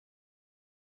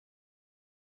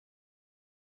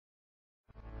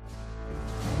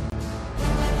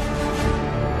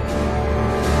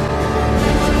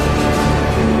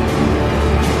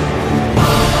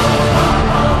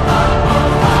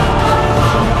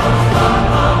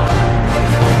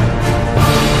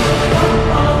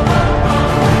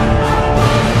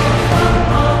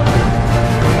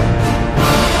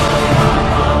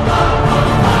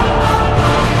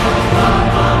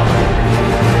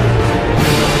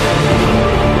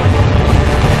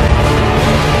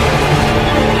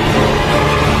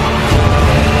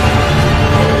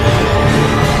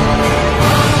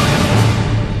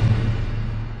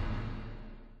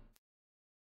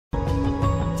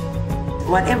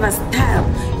whatever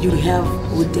style you have,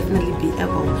 will definitely be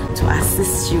able to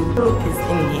assist you. Look is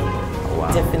in here.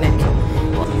 Wow. Definitely.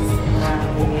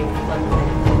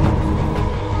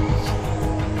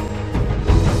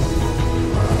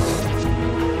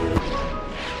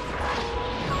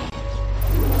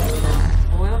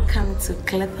 Welcome to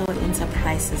Clethel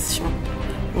Enterprises shop,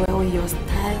 where your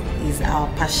style is our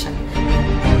passion.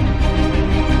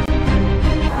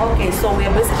 Okay, so we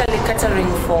are basically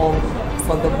catering for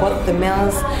both the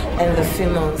males and the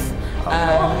females.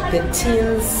 The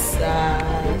teens,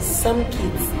 some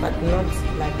kids, but not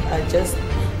like just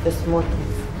the small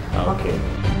kids. Okay.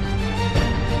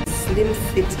 Slim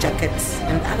fit jackets,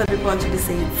 and other people actually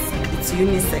say it's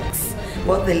unisex.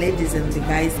 Both the ladies and the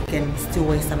guys can still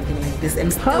wear something like this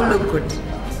and still look good.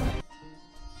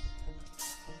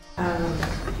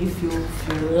 If you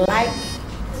like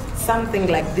something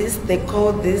like this, they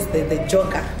call this the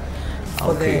jogger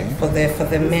for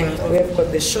the men. We have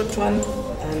got the short one,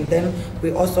 and then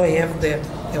we also have the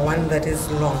one that is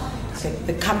long.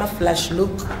 The camouflage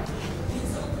look,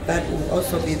 that will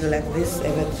also be like this.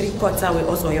 And the 3/4, we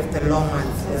also have the long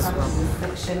ones as well.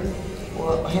 Section,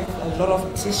 we'll have a lot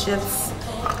of t-shirts.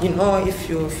 You know, if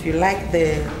you like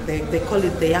they call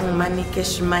it the young money,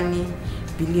 cash money,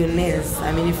 billionaires.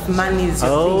 I mean, if money is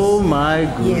your thing, my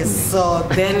goodness. Yes, so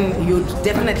then you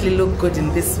definitely look good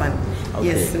in this one. Okay.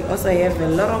 Yes, we also have a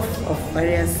lot of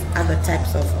various other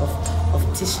types of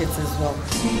t-shirts as well.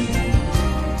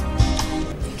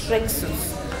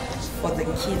 Tracksuits for the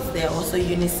kids, they are also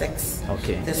unisex.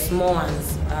 Okay. The small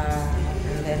ones.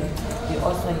 And then we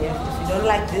also have, if you don't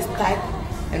like this type,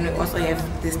 and we also have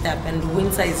this type, and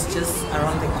winter is just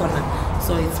around the corner,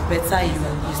 so it's better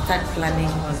you start planning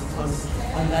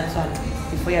on that one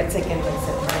before you're taken by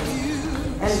surprise.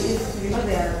 And if you know,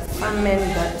 there are some men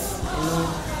that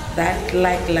that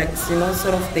like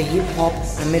sort of the hip hop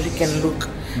American look,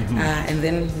 and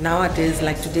then nowadays,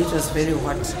 like today it was very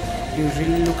hot, you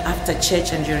really look after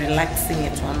church and you're relaxing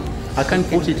at home. I can't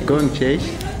put it going church.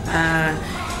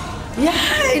 Yeah,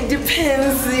 it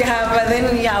depends. Yeah, but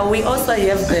then we also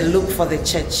have the look for the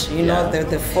church. You know,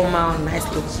 the formal, nice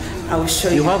look. I will show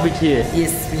you. You have it here?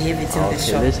 Yes, we have it in the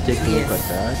shop. Let's take a look at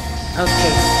that.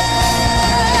 Okay.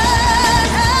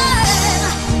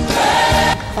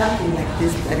 Something like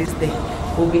this that is there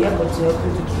will be able to help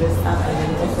you to dress up, and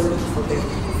then also look for the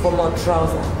formal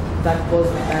trouser that goes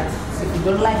with that. If you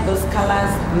don't like those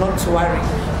colors, not to worry.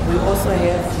 We also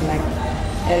have like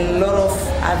a lot of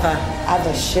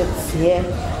other shirts here,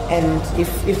 and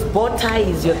if bow tie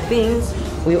is your thing,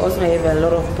 we also have a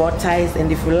lot of bow ties.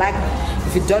 And if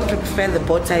you don't prefer the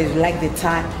bow tie, if you like the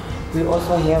tie, we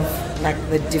also have like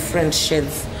the different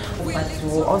shades. But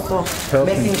we're also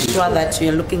making sure that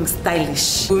you're looking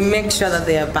stylish. We make sure that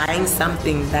they are buying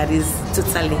something that is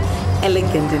totally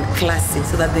elegant and classy,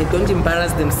 so that they don't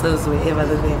embarrass themselves wherever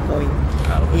that they're going.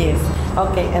 Yes.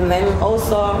 Okay. And then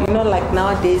also, like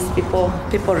nowadays, people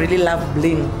really love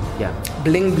bling. Yeah.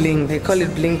 Bling bling. They call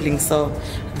it bling bling. So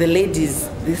the ladies,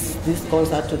 this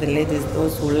goes out to the ladies.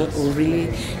 Those who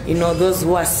really, those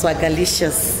who are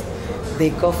swagalicious, they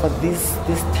go for this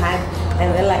time.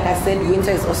 And then, like I said,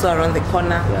 winter is also around the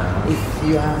corner. Yeah. If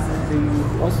you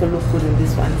also look good in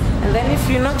this one. And then if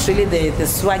you're not really the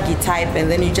swaggy type, and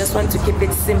then you just want to keep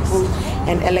it simple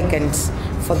and elegant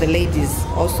for the ladies,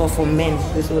 also for men,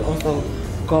 this will also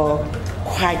go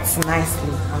quite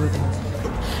nicely on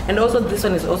them. And also this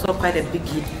one is also quite a big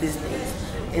hit these days.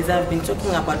 As I've been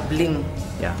talking about bling.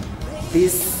 Yeah.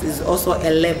 This is also a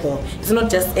label. It's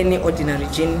not just any ordinary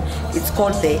jean. It's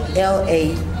called the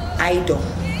LA Idol.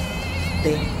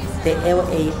 The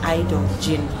LA Idol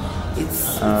jean.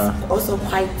 It's also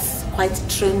quite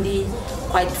trendy,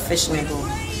 quite fashionable.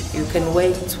 You can wear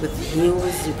it with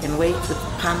heels, you can wear it with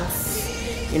pants.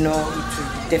 It will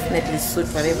definitely suit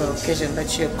whatever occasion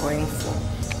that you're going for.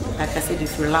 Like I said,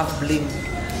 if you love bling.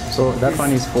 So that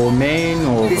one is for men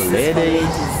or for ladies?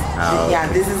 Yeah,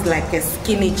 this is like a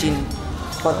skinny jean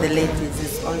for the ladies.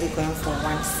 It's only going for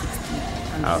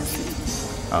 160. Okay.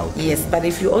 Yes, but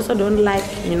if you also don't like,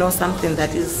 something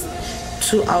that is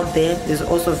too out there, there's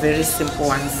also very simple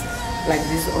ones. Like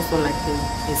this is also like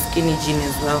a skinny jean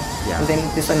as well. Yeah. And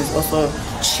then this one is also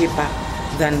cheaper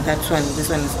than that one. This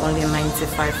one is only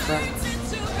 95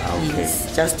 francs. Okay.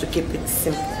 Yes, just to keep it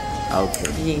simple. Okay.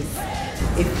 Yes.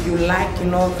 If you like,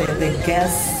 the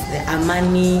Guess, the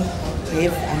Armani, we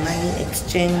have Armani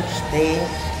Exchange there,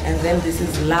 and then this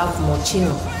is Love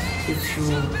Mochino. If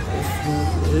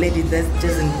you lady that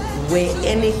doesn't wear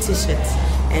any t-shirts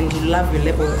and you love your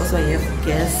label, we also have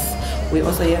Guess. We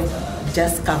also have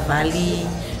Just Cavalli,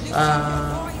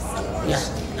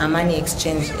 Armani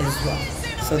Exchange as well.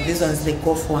 So these ones they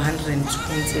go for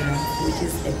 120 rand, which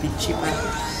is a bit cheaper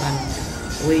than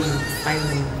where you find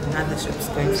them in other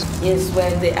shops. Yes,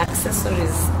 where the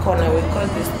accessories corner, we call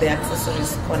this the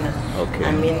accessories corner. Okay.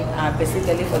 I mean,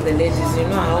 basically for the ladies, you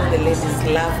know how the ladies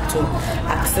love to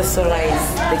accessorize.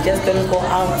 They just don't go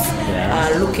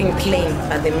out looking plain,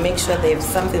 but they make sure they have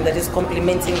something that is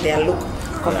complementing their look,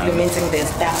 complementing their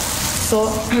style. So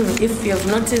if you have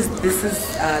noticed,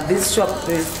 this shop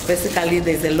is basically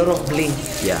there's a lot of bling.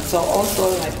 Yeah. So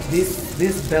also like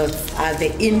these belts are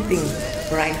the in thing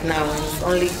right now. It's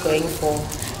only going for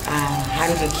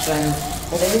 100 rand.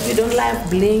 And then if you don't like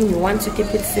bling, you want to keep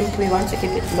it simple, you want to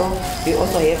keep it low, we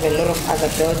also have a lot of other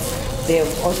belts. They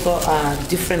have also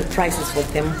different prices for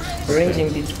them,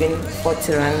 ranging between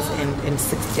 40 rands and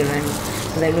 60 rands.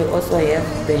 And then we also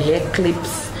have the hair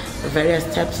clips, various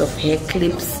types of hair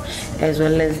clips, as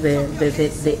well as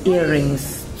the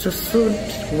earrings to suit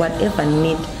whatever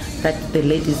need that the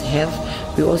ladies have.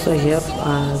 We also have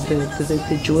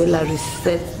the jewelry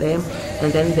set there,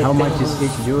 and then how much is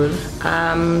each jewel?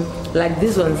 Like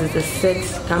these ones, it's a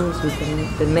set, comes with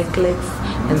the necklace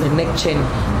and the neck chain.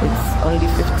 It's only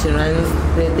 50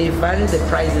 rands. They vary the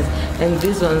prices, and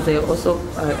these ones they're also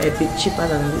a bit cheaper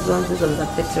than these ones. These ones are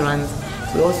 30 rands.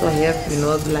 We also have, you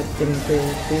know, like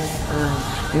these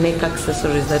neck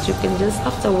accessories that you can just,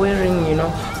 after wearing, you know,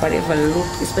 whatever look,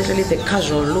 especially the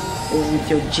casual look with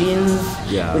your jeans,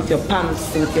 with your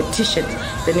pumps, with your t-shirt,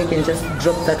 then you can just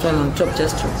drop that one on top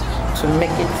just to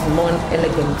make it more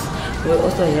elegant. We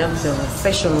also have the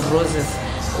fashion roses,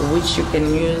 which you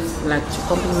can use like to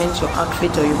complement your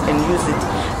outfit, or you can use it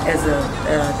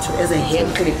as a hair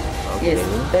clip. Okay. Yes.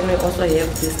 Then we also have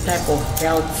this type of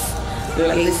belts.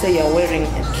 Let's say you're wearing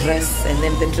a dress and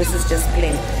then the dress is just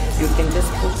plain. You can just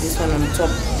put this one on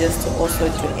top just to also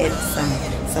to add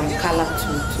some color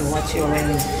to what you're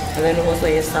wearing. And then we also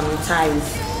have some ties.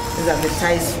 These are the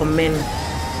ties for men.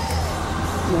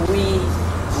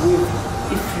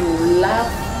 If you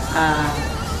love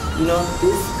you know,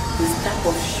 this type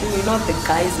of shoe, you know, the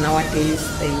guys nowadays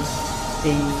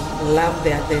they love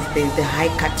the high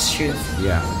cut shoes.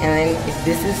 Yeah. And then if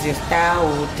this is your style,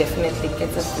 we'll definitely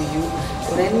cater for you.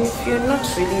 And then if you're not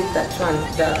really that one,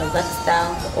 that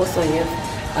style, also have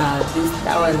this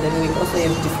style, and then we also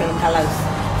have different colors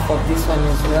for this one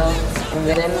as well. And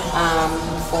then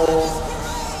for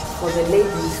the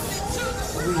ladies,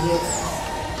 we have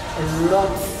a lot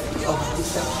of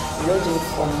different, ranging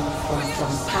from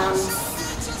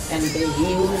pants and the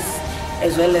heels,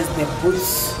 as well as the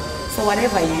boots. So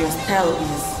whatever your style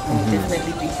is, we'll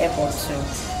definitely be able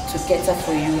to cater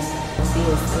for you.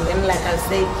 Yes. And then, like I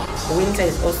said, winter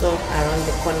is also around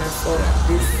the corner, so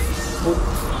this boot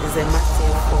is a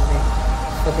must-have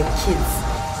for the kids.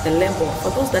 The label,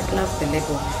 for those that love the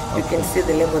label, you can see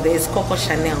the label. There is Coco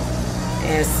Chanel.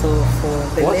 So for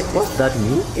the ladies, what's that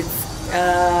mean?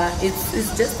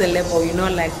 It's just the label, you know,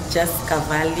 like just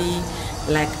Cavalli,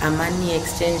 like Armani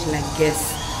Exchange, like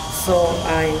Guess. So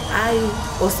I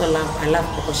also love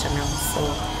Coco Chanel. So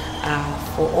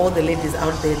for all the ladies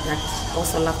out there that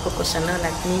also love Coco Chanel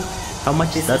like me, how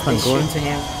much is that one going?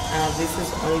 This is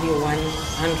only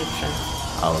 100 rand.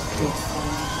 Okay.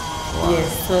 Wow. Yes.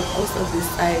 So also this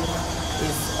side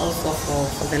is also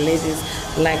for the ladies.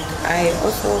 Like I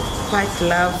also quite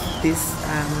love this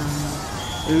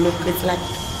look. It's like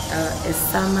a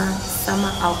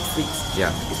summer outfit. Yeah.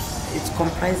 It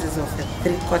comprises of a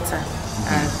 3/4.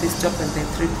 This top and the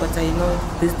 3/4, you know,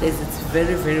 these days it's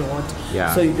very, very hot.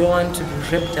 Yeah. So you don't want to be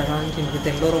wrapped around with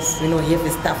a lot of, you know, heavy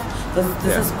stuff. So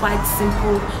this is quite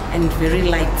simple and very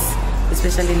light,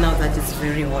 especially now that it's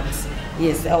very hot.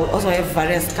 Yes, I also have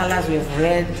various colors. We have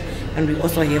red and we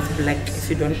also have black if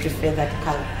you don't prefer that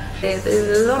color. There's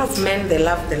a lot of men, they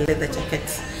love the leather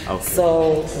jackets. Okay.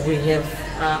 So we have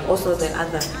also the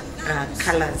other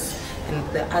colors and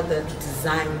the other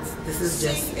designs. This is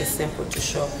just a sample to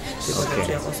show, because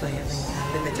we are also having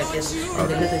leather jackets. And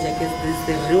the leather jackets, this is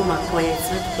the real McCoy, it's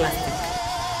not plastic.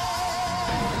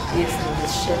 Yes, and the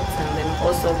shirts, and then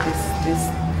also this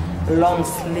long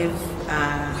sleeve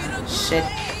shirt.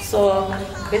 So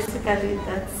basically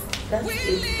that's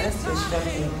it, that's the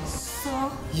shopping.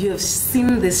 So you have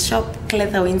seen the shop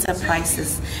Clethel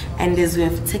Enterprises, and as we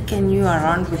have taken you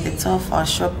around with the tour of our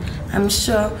shop, I'm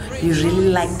sure you really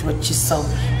liked what you saw.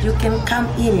 You can come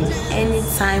in any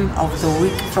time of the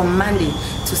week from Monday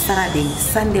to Saturday.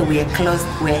 Sunday we are closed,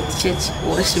 we're at church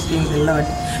worshiping the Lord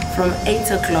from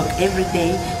 8 o'clock every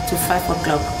day to 5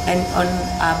 o'clock, and on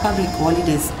our public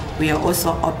holidays we are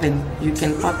also open. You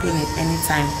can pop in at any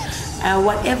time.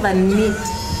 Whatever need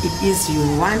it is you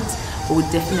want, we'll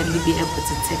definitely be able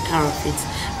to take care of it.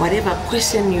 Whatever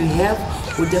question you have,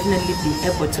 we'll definitely be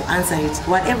able to answer it.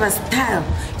 Whatever style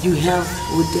you have,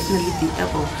 we'll definitely be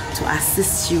able to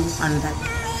assist you on that.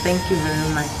 Thank you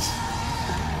very much.